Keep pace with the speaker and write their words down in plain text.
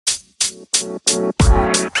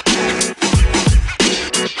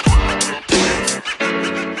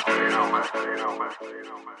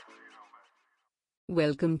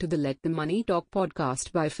Welcome to the Let the Money Talk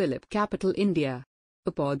podcast by Phillip Capital India,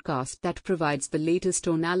 a podcast that provides the latest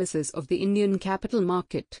analysis of the Indian capital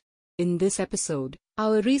market. In this episode,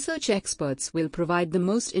 our research experts will provide the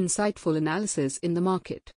most insightful analysis in the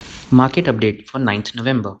market. Market update for 9th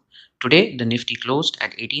November. Today, the Nifty closed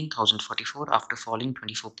at 18,044 after falling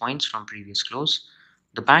 24 points from previous close.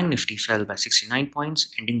 The Bank Nifty fell by 69 points,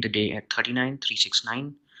 ending the day at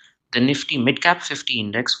 39,369. The Nifty Midcap 50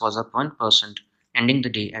 index was up 1%, ending the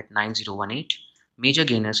day at 9018. Major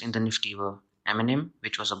gainers in the Nifty were M&M,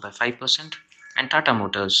 which was up by 5%, and Tata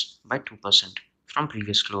Motors by 2% from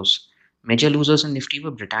previous close. Major losers in Nifty were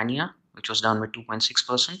Britannia, which was down by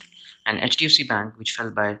 2.6%, and HDFC Bank, which fell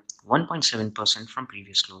by 1.7% from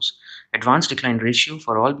previous close. Advanced decline ratio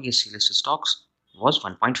for all BSE listed stocks was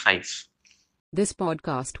 1.5. This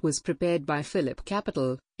podcast was prepared by Phillip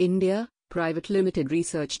Capital India Private Limited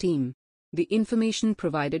Research Team. The information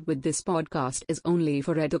provided with this podcast is only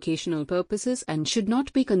for educational purposes and should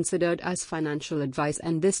not be considered as financial advice,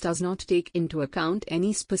 and this does not take into account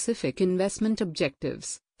any specific investment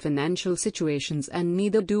objectives, financial situations, and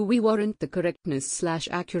neither do we warrant the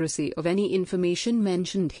correctness/accuracy of any information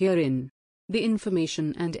mentioned herein. The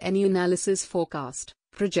information and any analysis, forecast,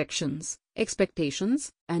 projections,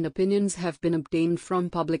 expectations, and opinions have been obtained from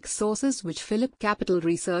public sources which Phillip Capital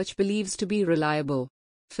Research believes to be reliable.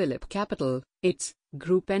 Phillip Capital, its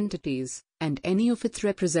group entities, and any of its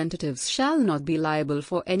representatives shall not be liable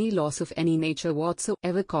for any loss of any nature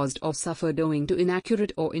whatsoever caused or suffered owing to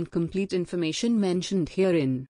inaccurate or incomplete information mentioned herein.